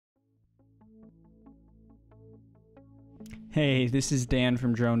Hey, this is Dan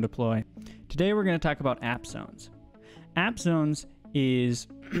from DroneDeploy. Today we're going to talk about app zones. App zones is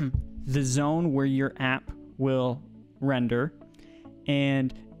the zone where your app will render,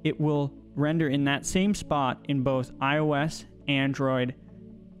 and it will render in that same spot in both iOS, Android,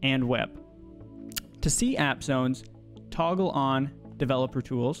 and web. To see app zones, toggle on Developer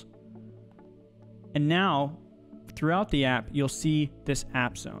Tools, and now throughout the app you'll see this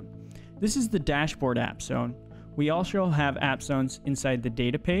app zone. This is the dashboard app zone. We also have app zones inside the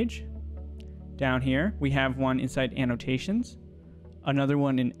data page. Down here, we have one inside annotations, another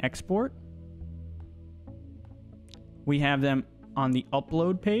one in export. We have them on the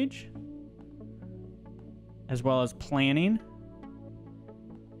upload page, as well as planning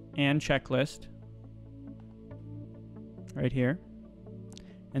and checklist right here.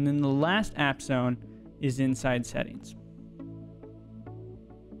 And then the last app zone is inside settings.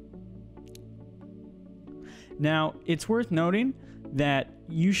 Now, it's worth noting that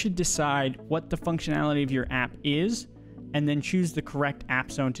you should decide what the functionality of your app is and then choose the correct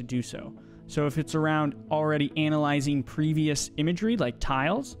app zone to do so. So if it's around already analyzing previous imagery like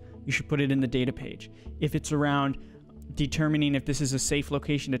tiles, you should put it in the data page. If it's around determining if this is a safe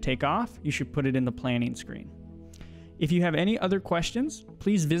location to take off, you should put it in the planning screen. If you have any other questions,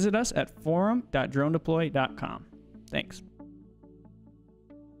 please visit us at forum.dronedeploy.com. Thanks.